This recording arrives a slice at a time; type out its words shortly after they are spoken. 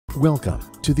Welcome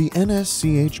to the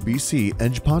NSCHBC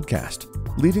Edge Podcast,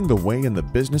 leading the way in the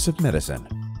business of medicine.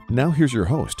 Now here's your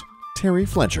host, Terry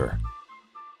Fletcher.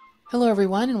 Hello,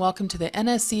 everyone, and welcome to the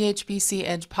NSCHBC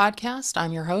Edge Podcast.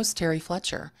 I'm your host, Terry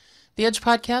Fletcher. The Edge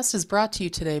Podcast is brought to you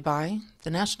today by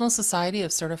the National Society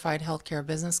of Certified Healthcare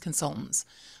Business Consultants.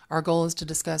 Our goal is to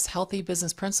discuss healthy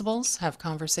business principles, have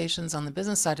conversations on the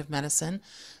business side of medicine,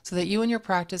 so that you and your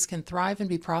practice can thrive and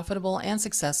be profitable and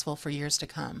successful for years to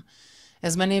come.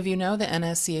 As many of you know, the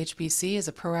NSCHBC is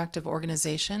a proactive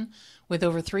organization with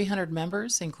over 300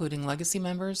 members, including legacy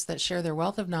members, that share their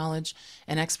wealth of knowledge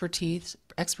and expertise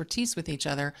with each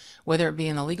other, whether it be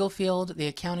in the legal field, the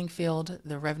accounting field,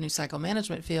 the revenue cycle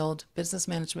management field, business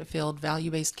management field,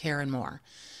 value-based care, and more.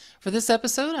 For this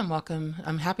episode,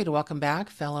 I'm happy to welcome back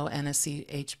fellow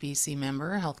NSCHBC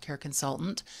member, healthcare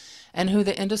consultant, and who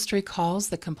the industry calls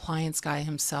the compliance guy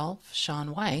himself,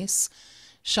 Sean Weiss.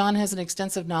 Sean has an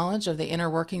extensive knowledge of the inner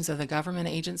workings of the government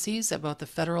agencies at both the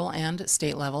federal and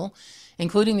state level,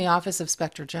 including the Office of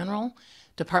Inspector General,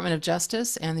 Department of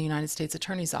Justice, and the United States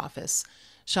Attorney's Office.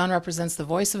 Sean represents the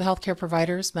voice of healthcare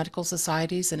providers, medical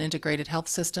societies, and integrated health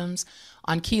systems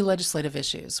on key legislative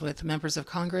issues with members of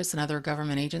Congress and other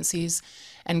government agencies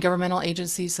and governmental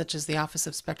agencies such as the Office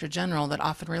of Inspector General that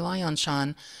often rely on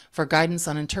Sean for guidance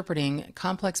on interpreting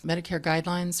complex Medicare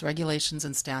guidelines, regulations,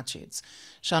 and statutes.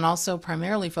 Sean also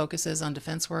primarily focuses on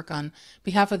defense work on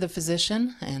behalf of the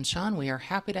physician. And Sean, we are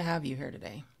happy to have you here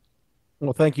today.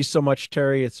 Well, thank you so much,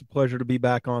 Terry. It's a pleasure to be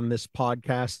back on this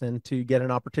podcast and to get an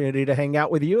opportunity to hang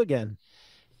out with you again.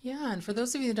 Yeah, and for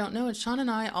those of you who don't know it, Sean and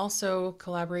I also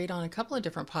collaborate on a couple of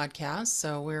different podcasts.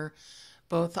 So we're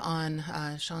both on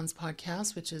Sean's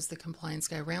podcast, which is the Compliance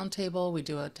Guy Roundtable. We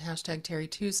do a hashtag Terry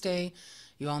Tuesday.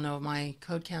 You all know my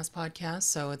Codecast podcast,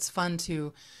 so it's fun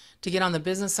to get on the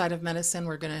business side of medicine.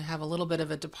 We're going to have a little bit of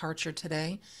a departure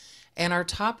today. And our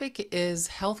topic is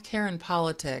healthcare and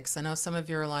politics. I know some of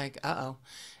you are like, uh-oh.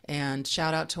 And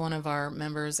shout out to one of our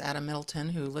members, Adam Middleton,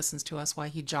 who listens to us while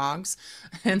he jogs.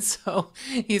 And so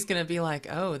he's going to be like,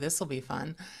 oh, this will be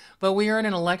fun. But we are in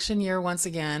an election year once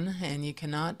again, and you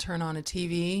cannot turn on a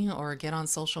TV or get on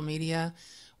social media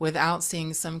without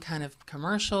seeing some kind of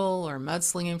commercial or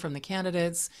mudslinging from the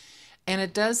candidates. And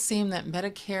it does seem that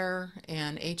Medicare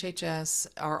and HHS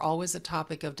are always a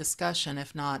topic of discussion,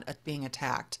 if not being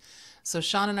attacked. So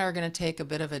Sean and I are going to take a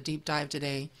bit of a deep dive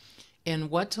today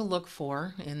in what to look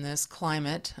for in this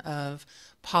climate of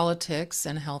politics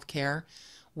and healthcare,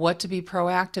 what to be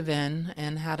proactive in,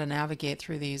 and how to navigate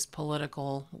through these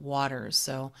political waters.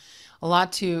 So a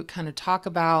lot to kind of talk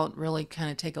about, really kind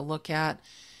of take a look at.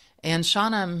 And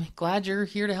Sean, I'm glad you're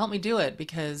here to help me do it,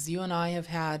 because you and I have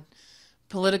had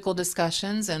political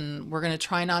discussions, and we're going to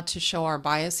try not to show our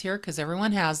bias here, because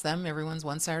everyone has them. Everyone's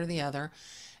one side or the other.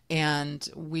 And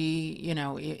we,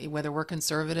 whether we're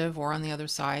conservative or on the other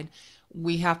side,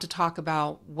 we have to talk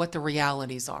about what the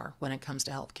realities are when it comes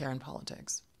to healthcare and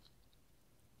politics.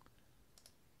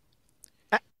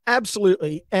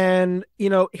 Absolutely. And,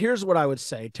 here's what I would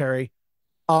say, Terry.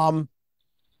 When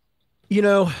you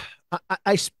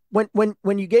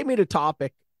gave me the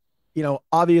topic,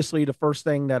 obviously the first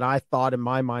thing that I thought in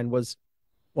my mind was,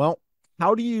 well,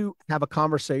 how do you have a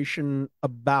conversation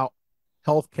about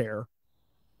healthcare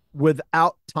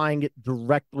without tying it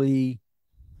directly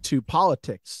to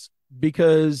politics?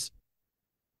 Because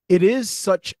it is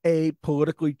such a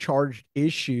politically charged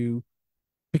issue,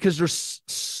 because there's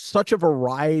such a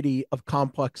variety of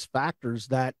complex factors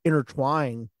that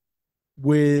intertwine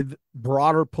with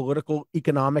broader political,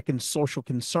 economic, and social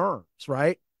concerns,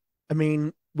 right? I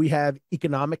mean, we have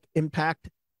economic impact,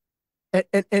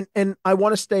 and I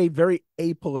want to stay very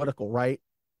apolitical, right?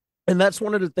 And that's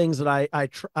one of the things that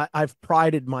I've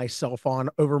prided myself on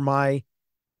over my,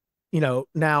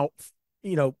 now,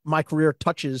 my career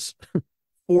touches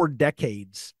 4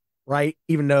 decades, right?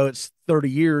 Even though it's 30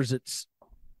 years, it's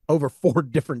over 4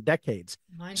 different decades.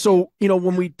 So,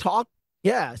 when we talk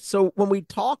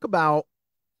about,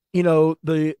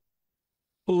 the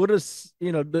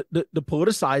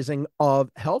politicizing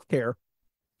of healthcare,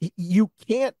 you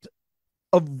can't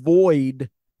avoid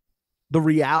the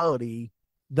reality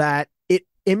that it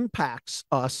impacts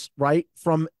us, right?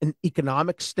 From an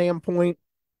economic standpoint,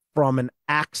 from an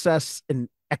access and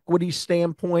equity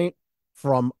standpoint,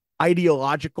 from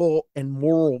ideological and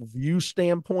moral view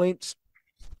standpoints.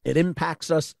 It impacts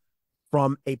us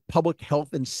from a public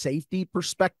health and safety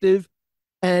perspective.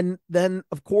 And then,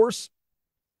 of course,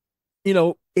 it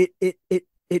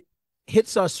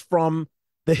hits us from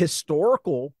the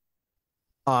historical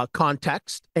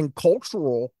context and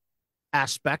cultural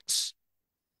aspects,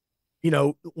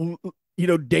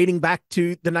 dating back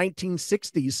to the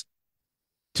 1960s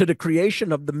to the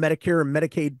creation of the Medicare and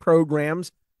Medicaid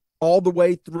programs, all the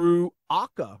way through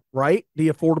ACA, right? The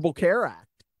Affordable Care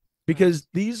Act, because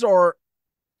these are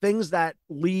things that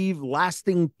leave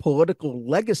lasting political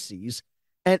legacies.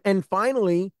 And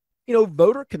finally,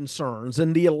 voter concerns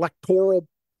and the electoral,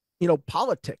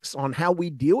 politics on how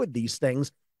we deal with these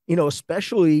things,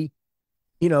 especially,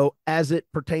 as it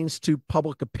pertains to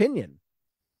public opinion.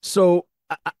 So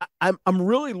I'm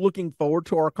really looking forward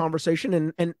to our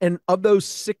conversation. And of those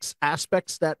 6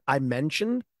 aspects that I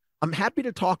mentioned, I'm happy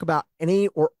to talk about any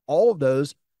or all of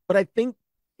those. But I think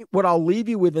what I'll leave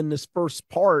you with in this first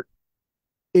part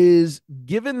is,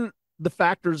 given the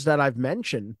factors that I've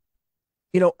mentioned,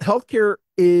 healthcare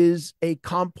is a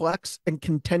complex and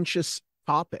contentious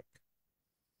topic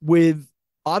with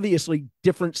obviously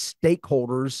different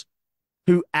stakeholders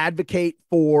who advocate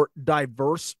for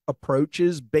diverse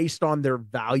approaches based on their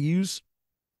values,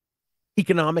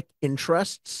 economic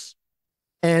interests,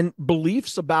 and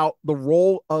beliefs about the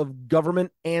role of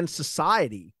government and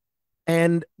society,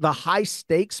 and the high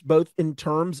stakes, both in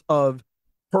terms of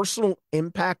personal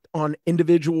impact on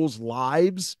individuals'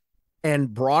 lives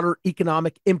and broader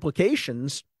economic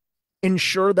implications,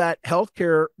 ensure that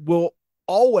healthcare will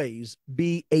always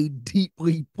be a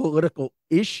deeply political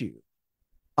issue,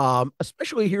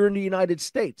 especially here in the United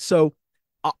States. So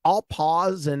I'll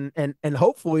pause, and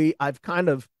hopefully I've kind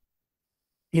of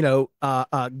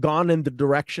gone in the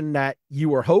direction that you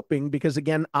were hoping, because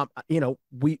again,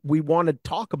 we want to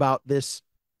talk about this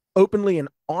openly and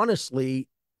honestly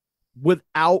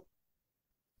without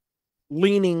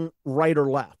leaning right or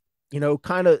left,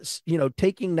 kind of,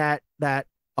 taking that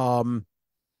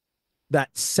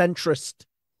centrist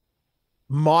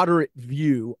moderate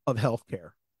view of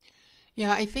healthcare.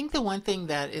 Yeah, I think the one thing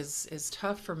that is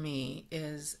tough for me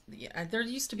is, there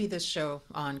used to be this show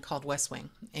on called West Wing,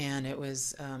 and it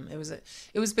was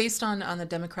based on the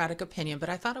Democratic opinion, but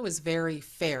I thought it was very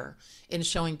fair in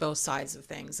showing both sides of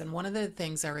things. And one of the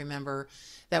things I remember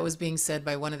that was being said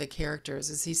by one of the characters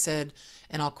is, he said,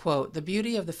 and I'll quote, "The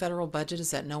beauty of the federal budget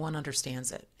is that no one understands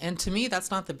it." And to me,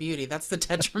 that's not the beauty, that's the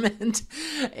detriment.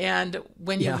 And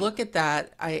when you look at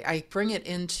that, I bring it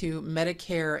into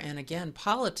Medicare and again,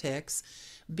 politics,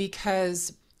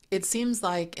 because it seems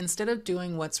like instead of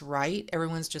doing what's right,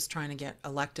 everyone's just trying to get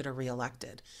elected or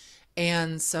reelected.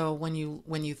 And so when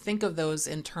you think of those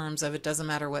in terms of, it doesn't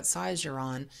matter what size you're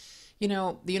on,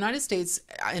 the United States,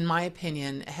 in my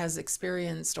opinion, has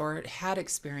experienced or had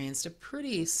experienced a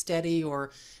pretty steady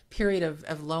or period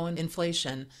of low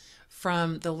inflation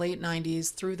from the late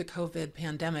 90s through the COVID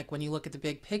pandemic when you look at the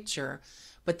big picture.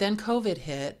 But then COVID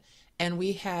hit, and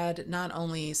we had not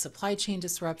only supply chain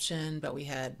disruption, but we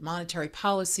had monetary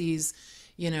policies,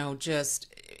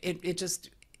 it just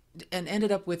and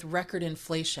ended up with record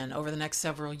inflation over the next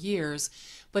several years.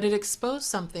 But it exposed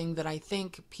something that I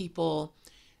think people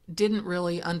didn't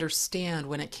really understand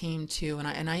when it came to,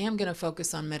 and I am going to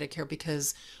focus on Medicare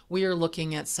because we are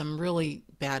looking at some really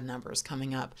bad numbers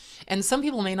coming up. And some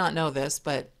people may not know this,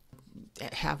 but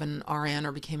have an RN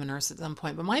or became a nurse at some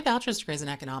point, but my bachelor's degree is in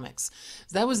economics.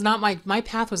 That was not my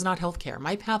path was not healthcare.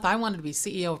 My path, I wanted to be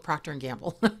CEO of Procter and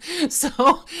Gamble.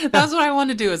 So that's what I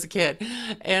wanted to do as a kid.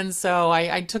 And so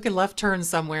I took a left turn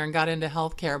somewhere and got into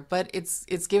healthcare, but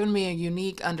it's given me a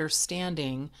unique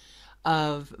understanding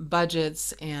of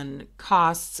budgets and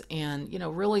costs, and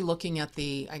really looking at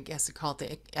the, I guess you call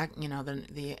it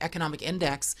the economic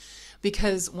index,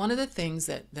 because one of the things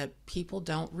that people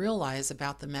don't realize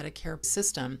about the Medicare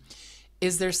system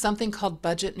is there's something called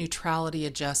budget neutrality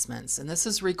adjustments, and this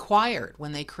is required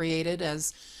when they created,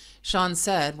 as Sean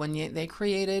said, they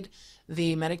created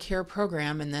the Medicare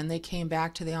program, and then they came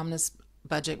back to the Omnibus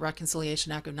Budget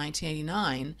Reconciliation Act of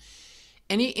 1989.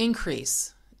 Any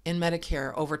increase in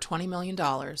Medicare over $20 million,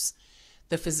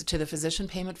 to the physician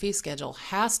payment fee schedule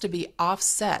has to be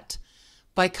offset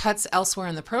by cuts elsewhere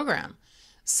in the program.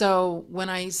 So when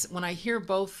I hear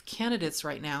both candidates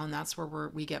right now, and that's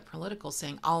where we get political,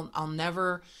 saying I'll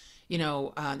never, they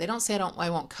don't say I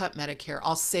won't cut Medicare,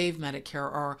 I'll save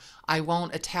Medicare, or I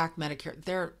won't attack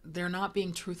Medicare. They're not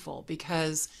being truthful,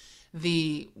 because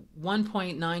the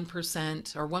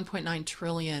 1.9% or 1.9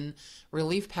 trillion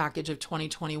relief package of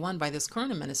 2021 by this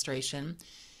current administration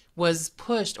was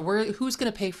pushed. Who's going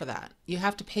to pay for that? You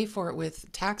have to pay for it with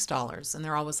tax dollars. And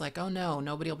they're always like, oh no,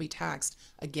 nobody will be taxed.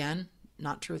 Again,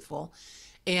 not truthful.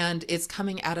 And it's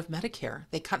coming out of Medicare.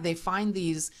 They find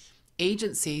these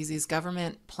agencies, these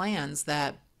government plans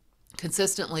that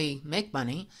consistently make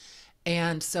money.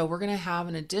 And so we're going to have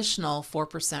an additional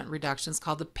 4% reduction. It's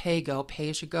called the Pay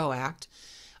As You Go Act.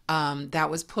 That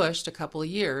was pushed a couple of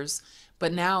years.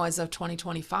 But now, as of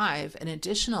 2025, an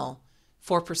additional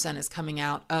 4% is coming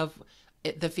out of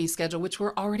the fee schedule, which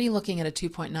we're already looking at a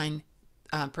 2.9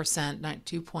 percent,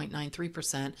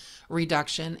 2.93%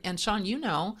 reduction. And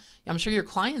Sean, I'm sure your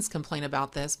clients complain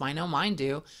about this. I know mine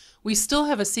do. We still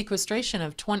have a sequestration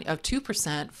of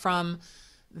 2% from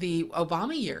the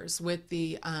Obama years with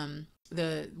the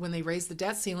when they raised the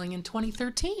debt ceiling in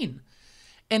 2013.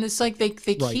 And it's like they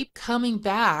Right. keep coming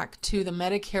back to the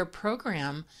Medicare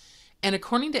program. And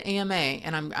according to AMA,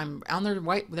 and I'm on their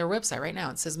website right now,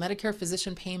 it says Medicare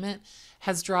physician payment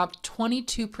has dropped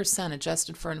 22%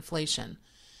 adjusted for inflation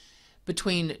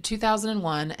between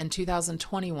 2001 and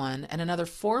 2021, and another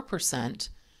 4%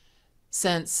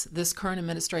 since this current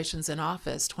administration's in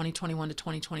office, 2021 to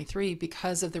 2023,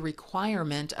 because of the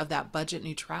requirement of that budget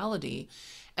neutrality.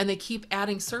 And they keep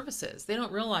adding services. They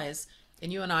don't realize,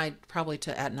 and you and I probably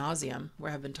to ad nauseum,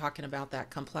 where I've been talking about that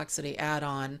complexity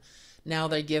add-on. Now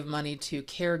they give money to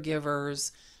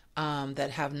caregivers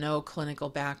that have no clinical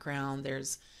background.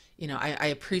 There's, I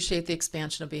appreciate the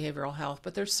expansion of behavioral health,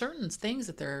 but there's certain things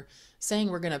that they're saying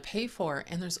we're going to pay for,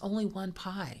 and there's only one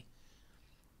pie.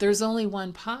 There's only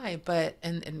one pie, but,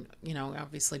 and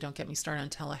obviously don't get me started on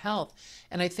telehealth.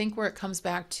 And I think where it comes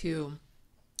back to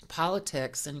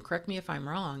politics, and correct me if I'm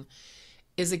wrong,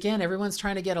 is again, everyone's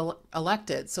trying to get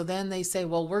elected. So then they say,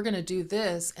 well, we're going to do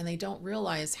this, and they don't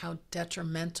realize how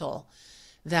detrimental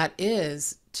that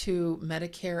is to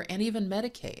Medicare and even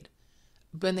Medicaid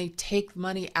when they take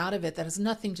money out of it that has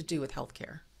nothing to do with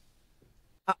healthcare.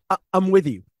 I'm with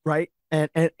you, right? And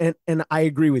I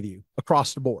agree with you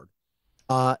across the board.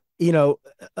 A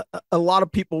lot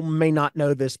of people may not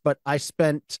know this, but I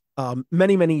spent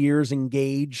many, many years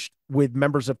engaged with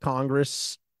members of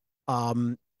Congress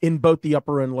in both the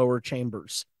upper and lower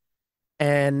chambers.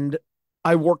 And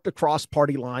I worked across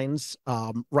party lines,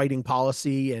 writing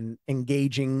policy and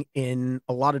engaging in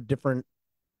a lot of different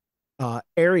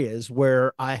areas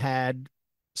where I had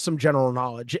some general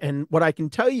knowledge. And what I can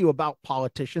tell you about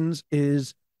politicians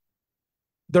is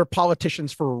they're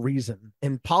politicians for a reason.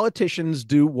 And politicians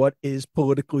do what is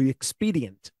politically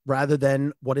expedient rather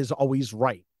than what is always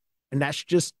right. And that's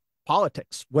just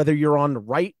politics, whether you're on the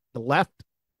right, the left,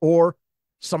 or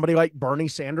somebody like Bernie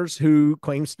Sanders, who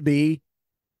claims to be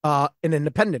an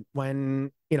independent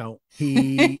when,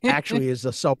 he actually is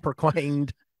a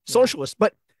self-proclaimed socialist.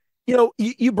 But,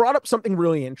 you brought up something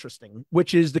really interesting,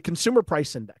 which is the consumer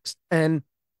price index. And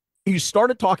you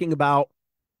started talking about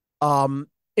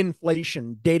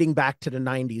inflation dating back to the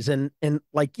 90s. And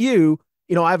like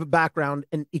I have a background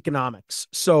in economics.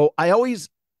 So I always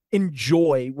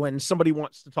enjoy when somebody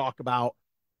wants to talk about,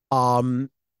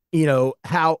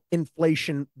 how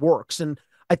inflation works. And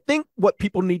I think what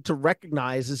people need to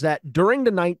recognize is that during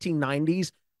the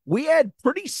 1990s, we had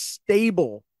pretty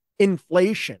stable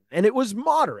inflation, and it was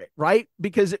moderate, right?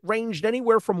 Because it ranged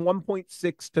anywhere from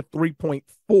 1.6 to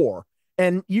 3.4.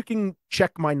 And you can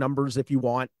check my numbers if you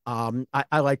want.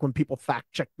 I like when people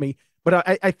fact check me, but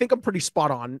I think I'm pretty spot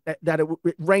on that it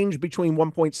ranged between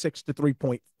 1.6 to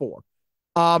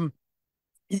 3.4.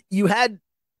 You had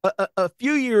a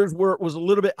few years where it was a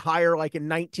little bit higher, like in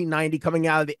 1990, coming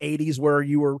out of the 80s, where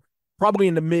you were probably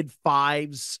in the mid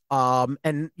fives.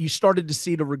 And you started to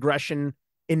see the regression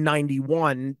in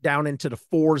 91 down into the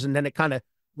fours, and then it kind of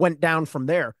went down from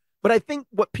there. But I think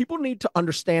what people need to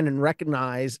understand and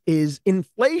recognize is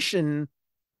inflation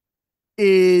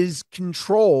is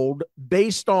controlled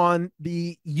based on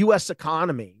the U.S.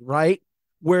 economy, right?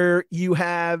 Where you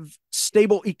have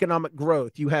stable economic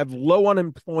growth, you have low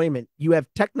unemployment, you have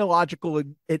technological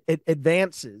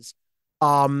advances,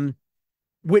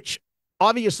 which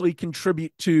obviously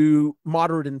contribute to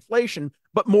moderate inflation.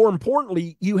 But more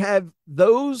importantly, you have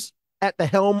those at the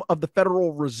helm of the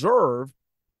Federal Reserve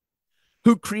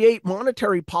who create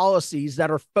monetary policies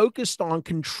that are focused on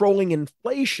controlling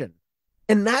inflation.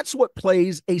 And that's what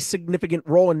plays a significant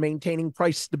role in maintaining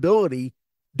price stability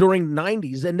during the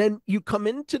 90s. And then you come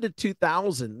into the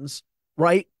 2000s,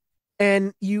 right?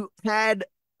 And you had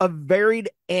a varied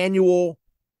annual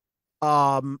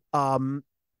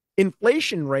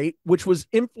inflation rate, which was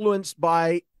influenced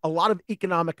by a lot of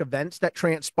economic events that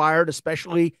transpired,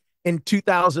 especially in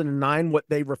 2009, what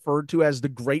they referred to as the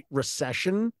Great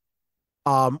Recession,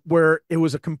 where it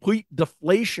was a complete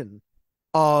deflation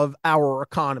of our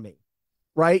economy,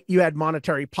 right? You had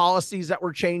monetary policies that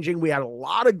were changing. We had a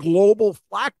lot of global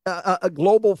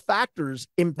factors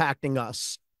impacting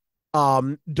us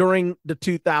during the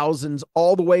 2000s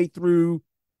all the way through,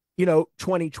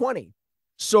 2020.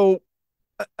 So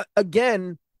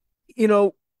again,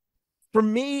 for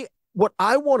me, what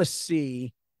I want to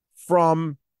see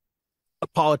from a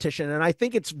politician, and I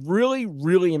think it's really,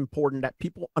 really important that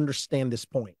people understand this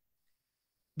point.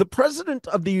 The president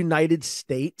of the United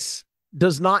States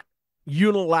does not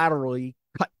unilaterally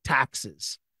cut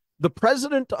taxes. The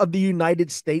president of the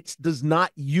United States does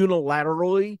not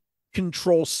unilaterally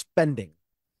control spending.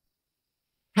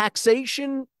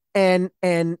 Taxation and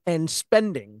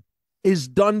spending is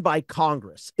done by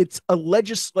Congress. It's a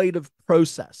legislative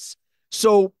process.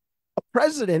 So a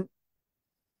president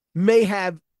may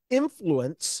have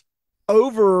influence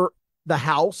over the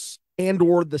House and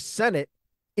or the Senate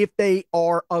if they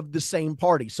are of the same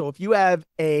party. So if you have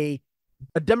a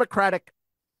Democratic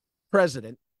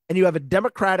president and you have a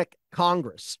Democratic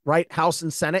Congress, right, House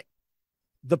and Senate,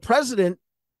 the president,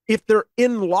 if they're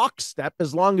in lockstep,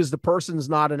 as long as the person's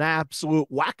not an absolute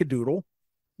wackadoodle,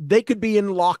 they could be in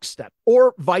lockstep,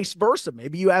 or vice versa.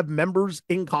 Maybe you have members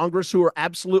in Congress who are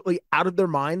absolutely out of their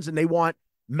minds and they want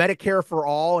Medicare for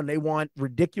all and they want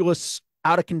ridiculous,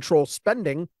 out of control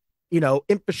spending,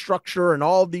 infrastructure and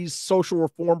all these social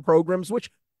reform programs, which,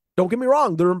 don't get me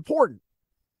wrong, they're important,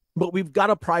 but we've got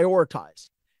to prioritize.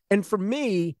 And for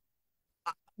me,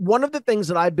 one of the things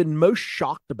that I've been most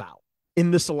shocked about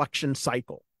in this election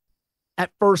cycle,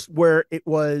 at first, where it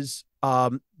was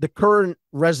the current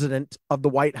resident of the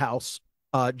White House,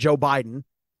 Joe Biden,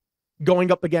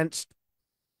 going up against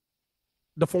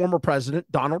the former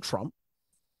president, Donald Trump,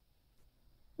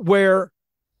 where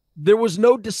there was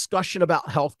no discussion about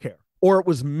healthcare, or it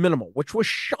was minimal, which was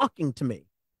shocking to me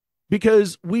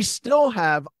because we still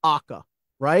have ACA,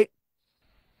 right?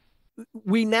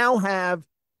 We now have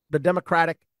the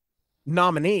Democratic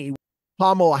nominee,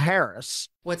 Kamala Harris.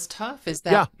 What's tough is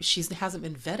that she hasn't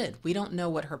been vetted. We don't know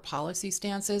what her policy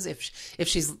stance is. If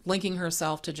she's linking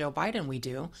herself to Joe Biden, we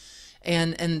do.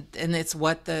 And it's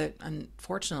what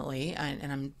unfortunately,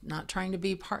 and I'm not trying to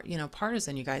be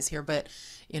partisan, you guys here, but,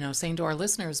 saying to our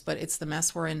listeners, but it's the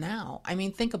mess we're in now. I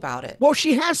mean, think about it. Well,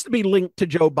 she has to be linked to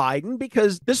Joe Biden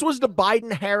because this was the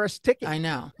Biden-Harris ticket. I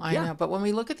know. But when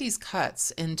we look at these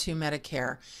cuts into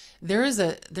Medicare, there's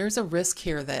a risk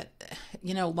here that,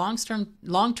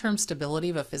 long-term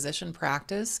stability of a physician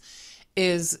practice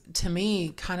is, to me,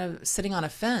 kind of sitting on a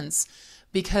fence.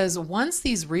 Because once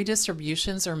these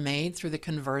redistributions are made through the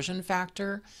conversion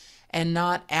factor and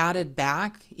not added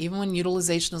back, even when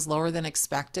utilization is lower than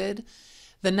expected,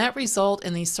 the net result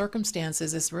in these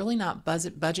circumstances is really not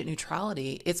budget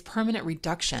neutrality. It's permanent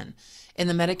reduction in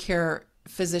the Medicare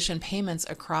physician payments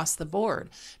across the board.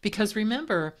 Because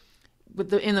remember,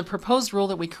 in the proposed rule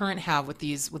that we currently have with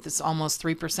this almost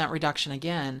 3% reduction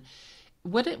again,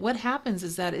 what happens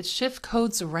is that it shifts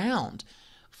codes around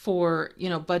for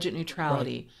budget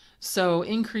neutrality. Right. So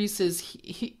increases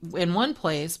in one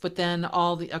place, but then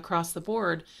across the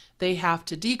board they have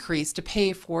to decrease to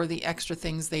pay for the extra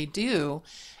things they do.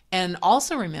 And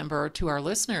also remember, to our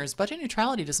listeners, budget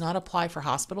neutrality does not apply for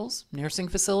hospitals, nursing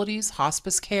facilities,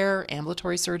 hospice care,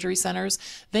 ambulatory surgery centers.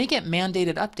 They get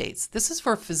mandated updates. This is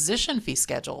for physician fee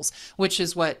schedules, which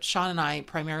is what Sean and I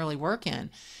primarily work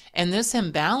in. And this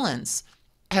imbalance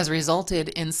has resulted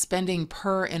in spending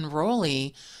per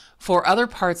enrollee for other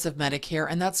parts of Medicare,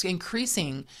 and that's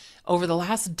increasing over the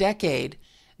last decade.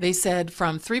 They said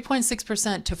from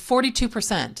 3.6% to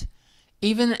 42%,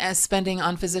 even as spending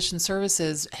on physician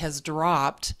services has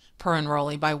dropped per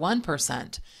enrollee by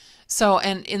 1%. So,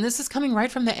 and this is coming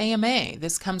right from the AMA.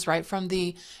 This comes right from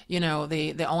the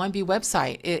OMB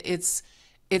website.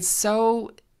 It's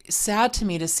so sad to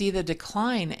me to see the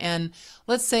decline. And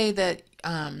let's say that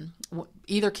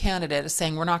either candidate is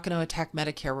saying, we're not going to attack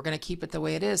Medicare, we're going to keep it the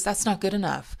way it is. That's not good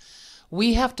enough.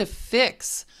 We have to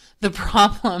fix the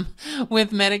problem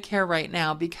with Medicare right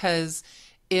now, because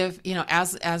if,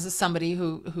 as somebody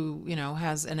who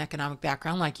has an economic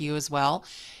background like you as well,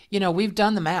 we've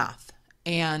done the math,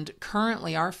 and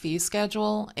currently our fee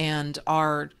schedule and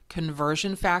our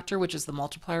conversion factor, which is the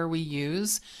multiplier we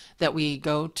use, that we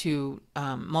go to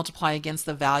multiply against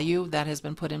the value that has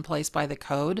been put in place by the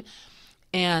code.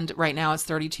 And right now it's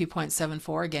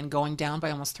 32.74, again, going down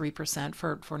by almost 3%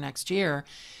 for next year.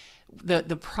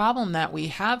 The problem that we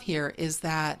have here is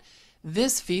that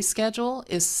this fee schedule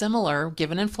is similar,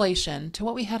 given inflation, to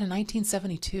what we had in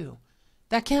 1972.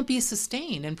 That can't be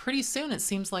sustained. And pretty soon it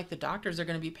seems like the doctors are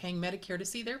going to be paying Medicare to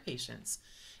see their patients.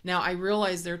 Now, I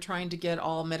realize they're trying to get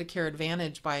all Medicare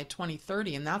Advantage by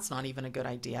 2030, and that's not even a good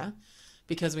idea,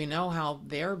 because we know how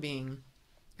they're being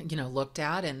looked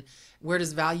at, and where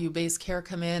does value-based care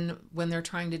come in when they're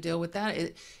trying to deal with that?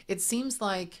 It seems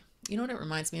like, what it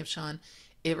reminds me of, Sean?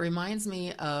 It reminds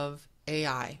me of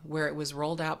AI, where it was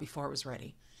rolled out before it was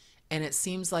ready. And it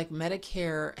seems like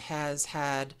Medicare has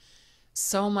had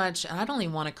so much, and I don't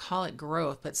even want to call it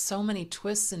growth, but so many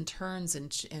twists and turns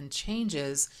and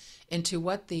changes into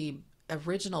what the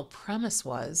original premise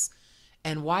was.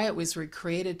 and why it was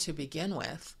recreated to begin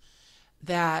with,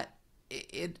 that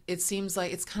it seems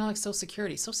like it's kind of like Social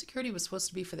Security. Social Security was supposed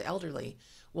to be for the elderly.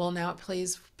 Well, now it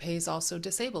pays also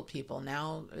disabled people.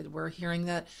 Now we're hearing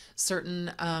that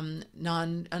certain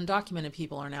undocumented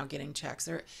people are now getting checks.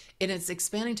 And it's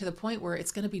expanding to the point where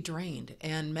it's going to be drained.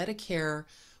 And Medicare,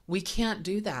 we can't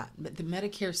do that. The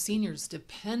Medicare seniors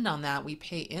depend on that. We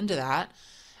pay into that.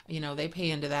 They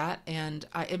pay into that. And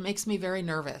it makes me very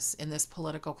nervous in this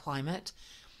political climate.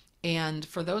 And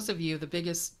for those of you, the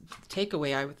biggest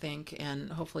takeaway, I would think,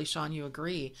 and hopefully, Sean, you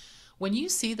agree, when you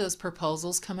see those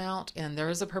proposals come out, and there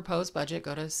is a proposed budget,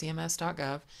 go to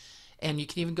cms.gov, and you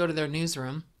can even go to their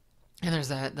newsroom, and there's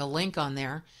the link on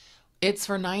there. It's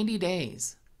for 90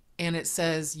 days, and it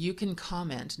says you can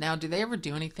comment. Now, do they ever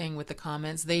do anything with the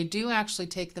comments? They do actually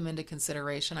take them into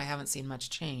consideration. I haven't seen much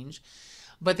change,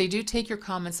 but they do take your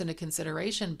comments into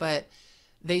consideration, but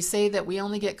they say that we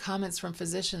only get comments from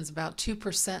physicians about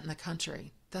 2% in the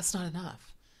country. That's not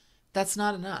enough. That's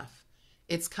not enough.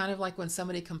 It's kind of like when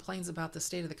somebody complains about the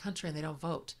state of the country and they don't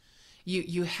vote.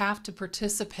 You have to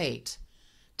participate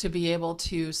to be able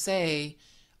to say,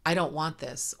 I don't want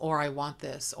this, or I want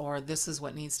this, or this is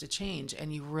what needs to change.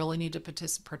 And you really need to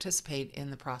participate in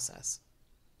the process.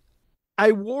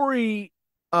 I worry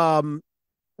when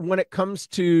it comes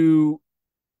to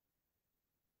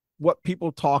what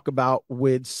people talk about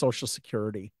with Social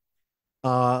Security.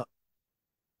 I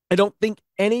don't think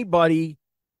anybody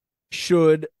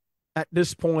should, at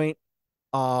this point,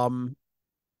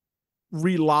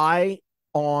 rely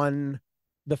on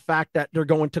the fact that they're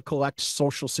going to collect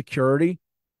Social Security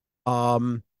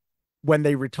when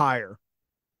they retire.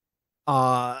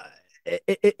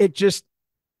 It just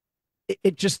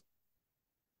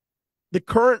the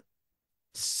current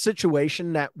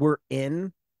situation that we're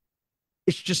in,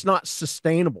 it's just not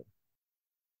sustainable.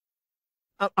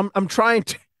 I'm trying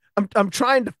to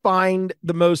find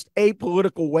the most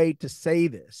apolitical way to say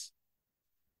this.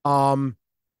 And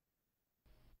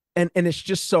it's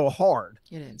just so hard.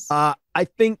 It is. I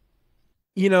think,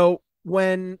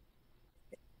 when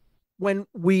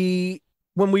we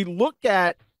look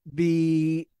at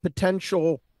the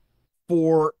potential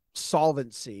for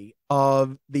solvency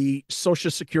of the Social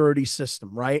Security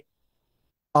system, right?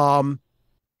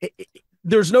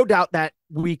 There's no doubt that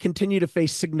we continue to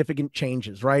face significant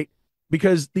changes, right?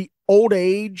 Because the old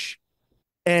age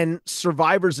and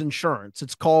survivors insurance,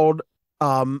 it's called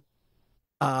OASI,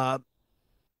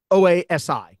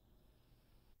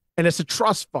 and it's a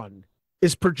trust fund,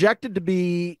 is projected to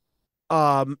be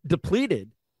depleted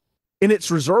in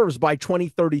its reserves by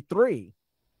 2033,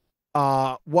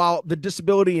 while the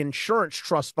disability insurance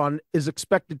trust fund is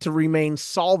expected to remain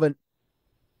solvent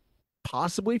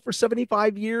possibly for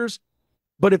 75 years.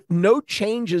 But if no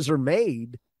changes are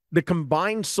made, the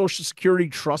combined Social Security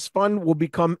trust fund will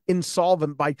become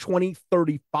insolvent by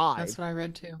 2035. That's what I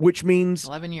read too. Which means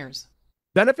 11 years.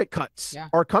 Benefit cuts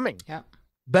are coming. Yep.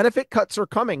 Benefit cuts are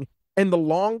coming. And the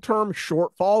long-term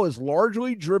shortfall is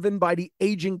largely driven by the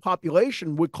aging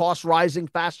population, with costs rising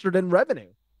faster than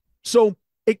revenue. So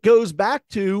it goes back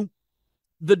to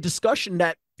the discussion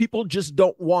that people just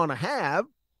don't want to have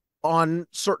on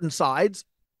certain sides,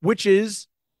 which is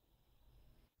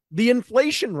the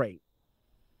inflation rate.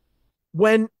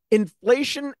 When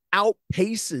inflation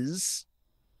outpaces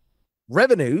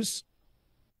revenues,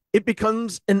 it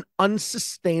becomes an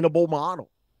unsustainable model.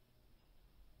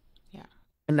 Yeah.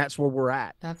 And that's where we're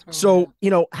at. That's where so,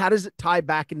 how does it tie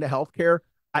back into healthcare?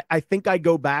 I think I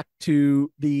go back to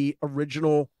the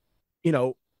original,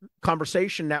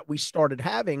 conversation that we started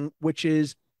having, which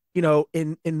is,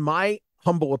 in my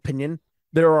humble opinion,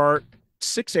 there are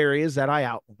 6 areas that I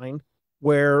outlined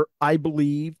where I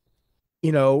believe,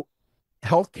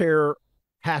 healthcare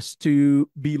has to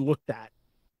be looked at.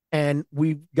 And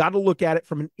we've got to look at it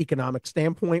from an economic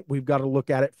standpoint. We've got to look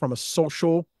at it from a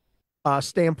social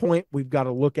standpoint. We've got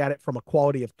to look at it from a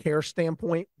quality of care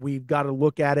standpoint. We've got to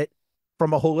look at it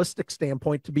from a holistic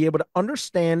standpoint to be able to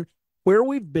understand where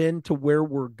we've been to where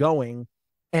we're going,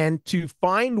 and to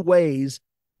find ways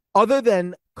other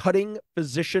than cutting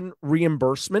physician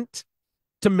reimbursement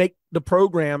to make the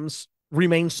programs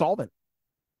remain solvent.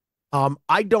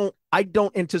 I don't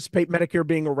anticipate Medicare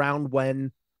being around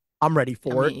when I'm ready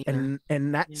for it. And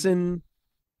that's in,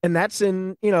 what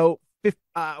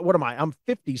am I? I'm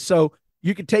 50. So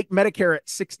you could take Medicare at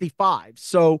 65.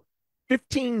 So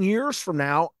 15 years from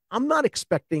now, I'm not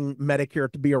expecting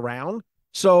Medicare to be around.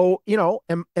 So,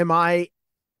 am I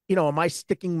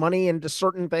sticking money into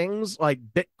certain things like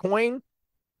Bitcoin?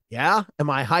 Yeah. Am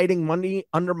I hiding money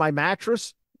under my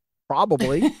mattress?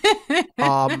 Probably.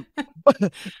 But,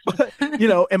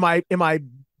 am I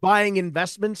buying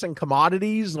investments and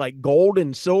commodities like gold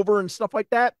and silver and stuff like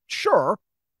that? Sure.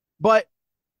 But,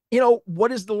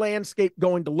 what is the landscape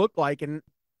going to look like? And,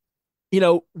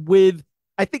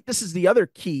 I think this is the other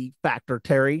key factor,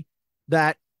 Terry,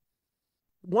 that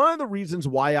one of the reasons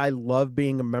why I love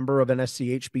being a member of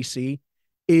NSCHBC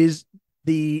is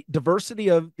the diversity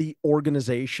of the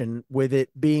organization, with it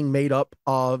being made up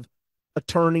of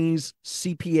attorneys,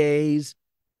 CPAs,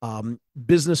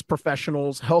 business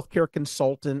professionals, healthcare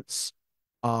consultants.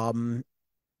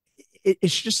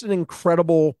 It's just an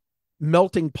incredible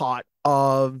melting pot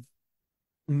of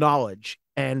knowledge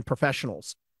and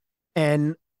professionals.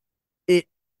 And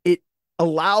it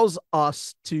allows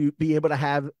us to be able to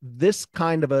have this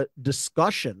kind of a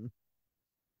discussion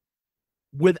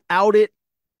without it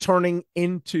turning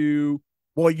into,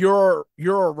 well, you're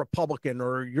a Republican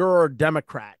or you're a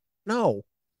Democrat. No,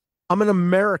 I'm an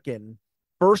American,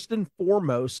 first and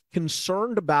foremost,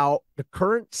 concerned about the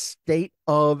current state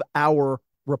of our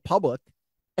republic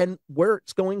and where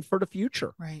it's going for the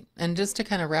future. Right. And just to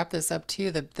kind of wrap this up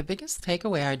too, the biggest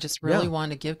takeaway I just really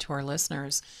want to give to our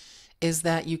listeners is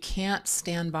that you can't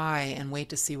stand by and wait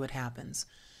to see what happens.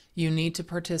 You need to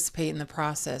participate in the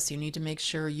process. You need to make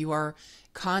sure you are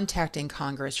contacting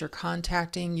Congress, you're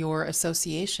contacting your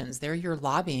associations, they're your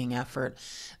lobbying effort,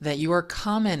 that you are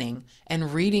commenting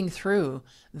and reading through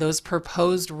those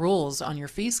proposed rules on your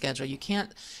fee schedule. You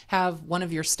can't have one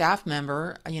of your staff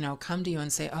member, come to you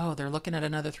and say, oh, they're looking at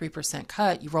another 3%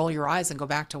 cut. You roll your eyes and go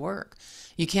back to work.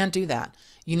 You can't do that.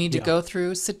 You need to go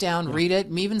through, sit down, read it,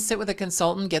 even sit with a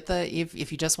consultant, get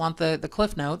if you just want the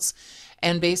Cliff Notes,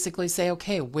 and basically say,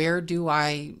 okay, where do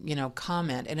I,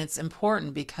 comment? And it's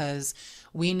important because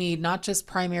we need not just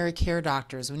primary care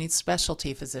doctors, we need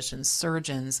specialty physicians,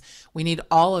 surgeons. We need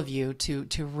all of you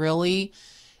to really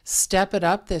step it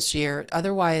up this year.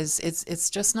 Otherwise, it's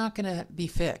just not going to be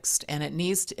fixed. And it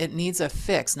needs a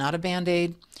fix, not a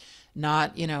Band-Aid.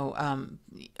 Not,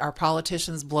 our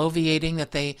politicians bloviating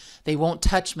that they won't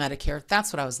touch Medicare.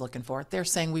 That's what I was looking for. They're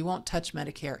saying we won't touch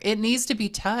Medicare. It needs to be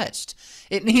touched.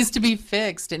 It needs to be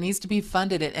fixed. It needs to be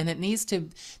funded. And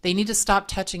they need to stop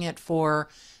touching it for,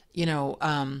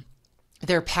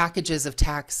 their packages of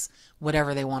tax,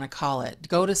 whatever they want to call it.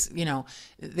 Go to,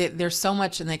 there's so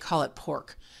much, and they call it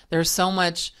pork. There's so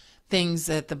much things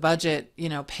that the budget,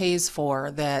 pays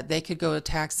for that they could go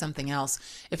tax something else.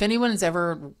 If anyone's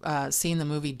ever seen the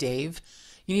movie Dave,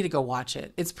 you need to go watch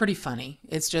it. It's pretty funny.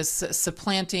 It's just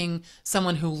supplanting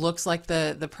someone who looks like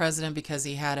the president because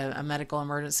he had a medical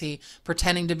emergency,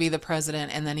 pretending to be the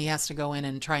president, and then he has to go in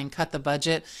and try and cut the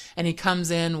budget. And he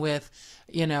comes in with,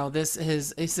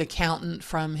 his accountant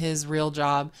from his real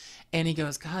job. And he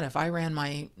goes, God, if I ran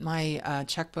my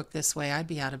checkbook this way, I'd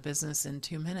be out of business in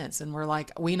 2 minutes. And we're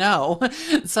like, we know.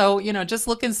 So, just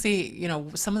look and see,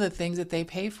 some of the things that they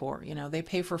pay for. They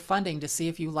pay for funding to see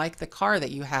if you like the car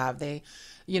that you have. They're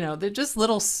just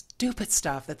little stupid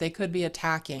stuff that they could be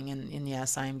attacking. And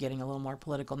yes, I am getting a little more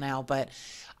political now, but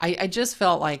I just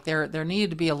felt like there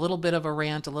needed to be a little bit of a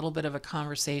rant, a little bit of a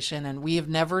conversation. And we have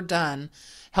never done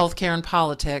healthcare and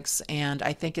politics. And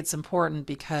I think it's important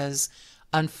because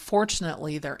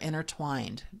unfortunately, they're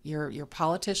intertwined. Your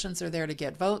politicians are there to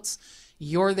get votes.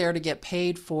 You're there to get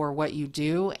paid for what you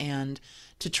do and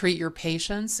to treat your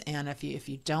patients. And if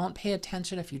you don't pay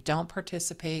attention, if you don't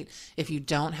participate, if you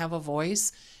don't have a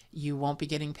voice, you won't be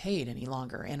getting paid any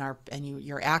longer. And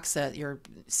your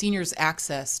seniors'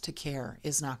 access to care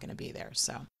is not going to be there.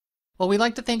 So, well, we'd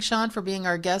like to thank Sean for being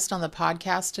our guest on the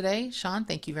podcast today. Sean,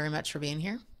 thank you very much for being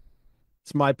here.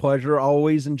 It's my pleasure.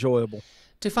 Always enjoyable.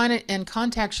 To find it and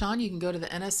contact Sean, you can go to the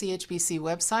NSCHBC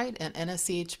website at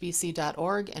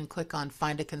nschbc.org and click on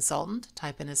Find a Consultant.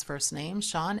 Type in his first name,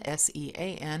 Sean,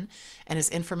 S-E-A-N, and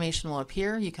his information will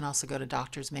appear. You can also go to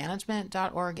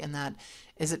doctorsmanagement.org, and that,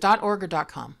 is it .org or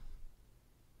 .com?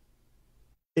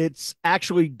 It's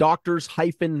actually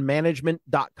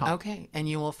doctors-management.com. Okay, and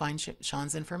you will find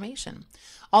Sean's information.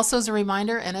 Also, as a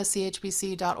reminder,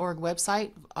 nschbc.org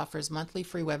website offers monthly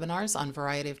free webinars on a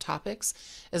variety of topics,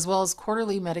 as well as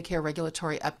quarterly Medicare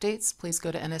regulatory updates. Please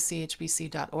go to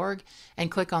nschbc.org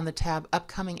and click on the tab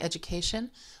Upcoming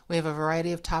Education. We have a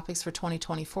variety of topics for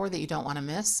 2024 that you don't want to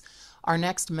miss. Our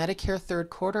next Medicare third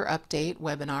quarter update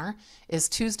webinar is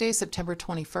Tuesday, September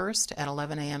 21st at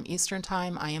 11 a.m. Eastern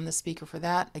Time. I am the speaker for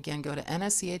that. Again, go to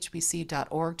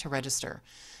nschbc.org to register.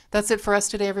 That's it for us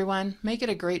today, everyone. Make it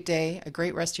a great day, a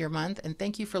great rest of your month, and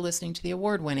thank you for listening to the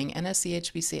award-winning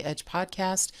NSCHBC Edge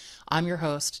podcast. I'm your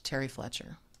host, Terry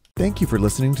Fletcher. Thank you for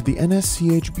listening to the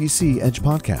NSCHBC Edge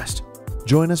podcast.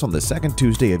 Join us on the second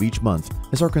Tuesday of each month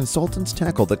as our consultants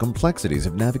tackle the complexities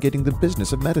of navigating the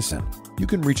business of medicine. You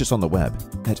can reach us on the web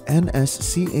at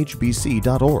nschbc.org,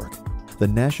 the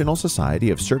National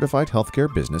Society of Certified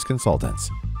Healthcare Business Consultants.